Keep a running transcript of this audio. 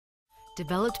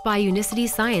Developed by Unicity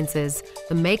Sciences,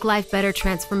 the Make Life Better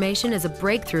transformation is a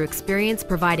breakthrough experience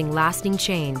providing lasting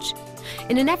change.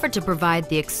 In an effort to provide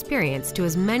the experience to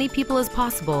as many people as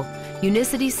possible,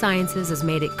 Unicity Sciences has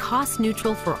made it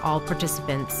cost-neutral for all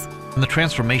participants. And the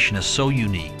transformation is so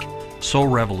unique, so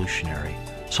revolutionary,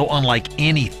 so unlike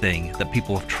anything that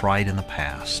people have tried in the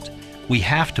past. We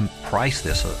have to price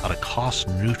this at a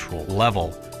cost-neutral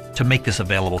level to make this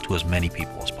available to as many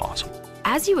people as possible.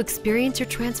 As you experience your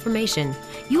transformation,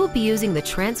 you will be using the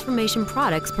transformation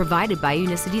products provided by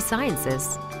Unicity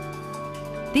Sciences.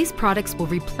 These products will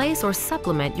replace or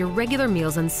supplement your regular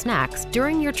meals and snacks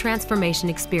during your transformation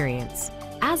experience.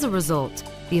 As a result,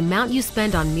 the amount you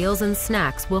spend on meals and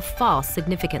snacks will fall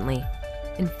significantly.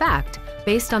 In fact,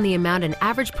 based on the amount an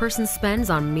average person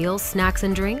spends on meals, snacks,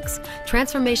 and drinks,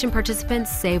 transformation participants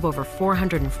save over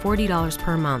 $440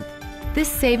 per month. This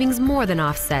savings more than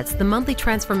offsets the monthly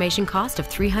transformation cost of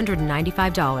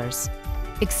 $395.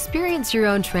 Experience your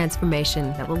own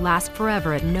transformation that will last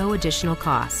forever at no additional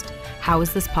cost. How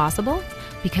is this possible?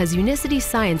 Because Unicity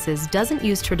Sciences doesn't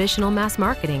use traditional mass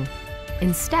marketing.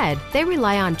 Instead, they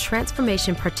rely on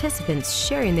transformation participants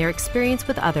sharing their experience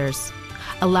with others,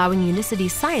 allowing Unicity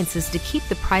Sciences to keep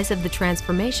the price of the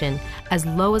transformation as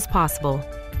low as possible.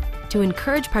 To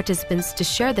encourage participants to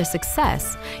share their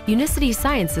success, Unicity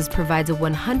Sciences provides a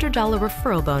 $100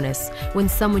 referral bonus when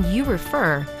someone you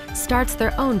refer starts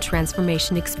their own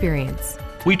transformation experience.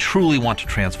 We truly want to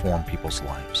transform people's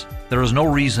lives. There is no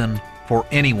reason for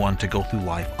anyone to go through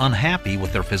life unhappy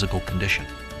with their physical condition.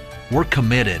 We're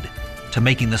committed to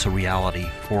making this a reality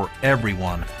for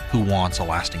everyone who wants a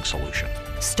lasting solution.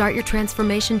 Start your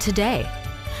transformation today.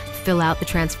 Fill out the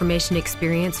transformation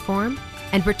experience form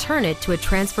and return it to a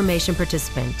transformation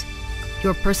participant.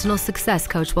 Your personal success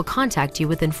coach will contact you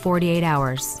within 48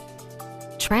 hours.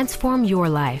 Transform your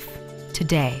life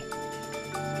today.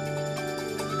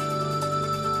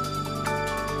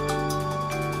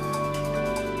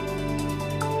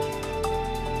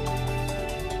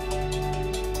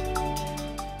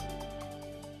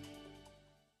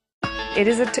 It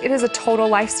is a total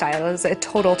lifestyle. It is a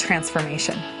total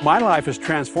transformation. My life is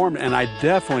transformed, and I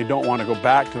definitely don't want to go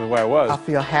back to the way I was. I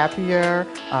feel happier,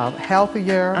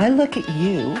 healthier. I look at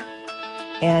you,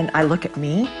 and I look at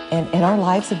me, and our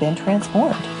lives have been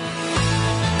transformed.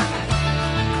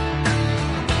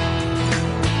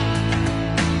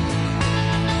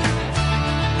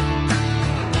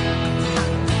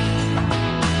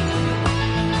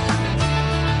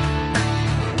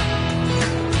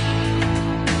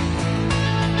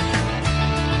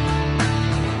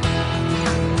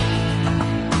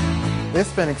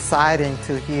 It's been exciting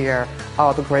to hear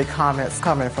all the great comments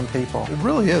coming from people. It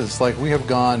really is. Like, we have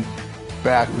gone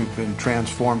back, we've been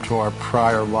transformed to our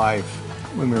prior life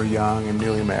when we were young and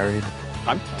newly married.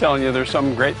 I'm telling you, there's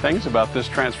some great things about this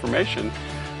transformation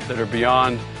that are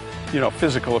beyond,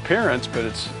 physical appearance, but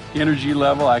it's energy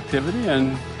level, activity,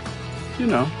 and,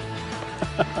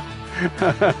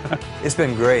 It's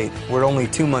been great. We're only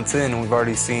 2 months in and we've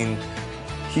already seen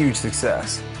huge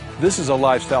success. This is a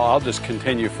lifestyle I'll just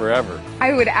continue forever.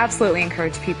 I would absolutely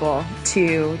encourage people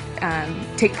to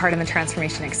take part in the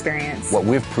transformation experience. What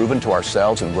we've proven to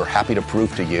ourselves, and we're happy to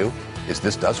prove to you, is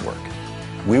this does work.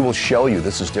 We will show you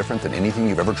this is different than anything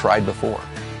you've ever tried before.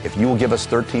 If you will give us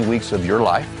 13 weeks of your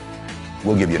life,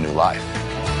 we'll give you a new life.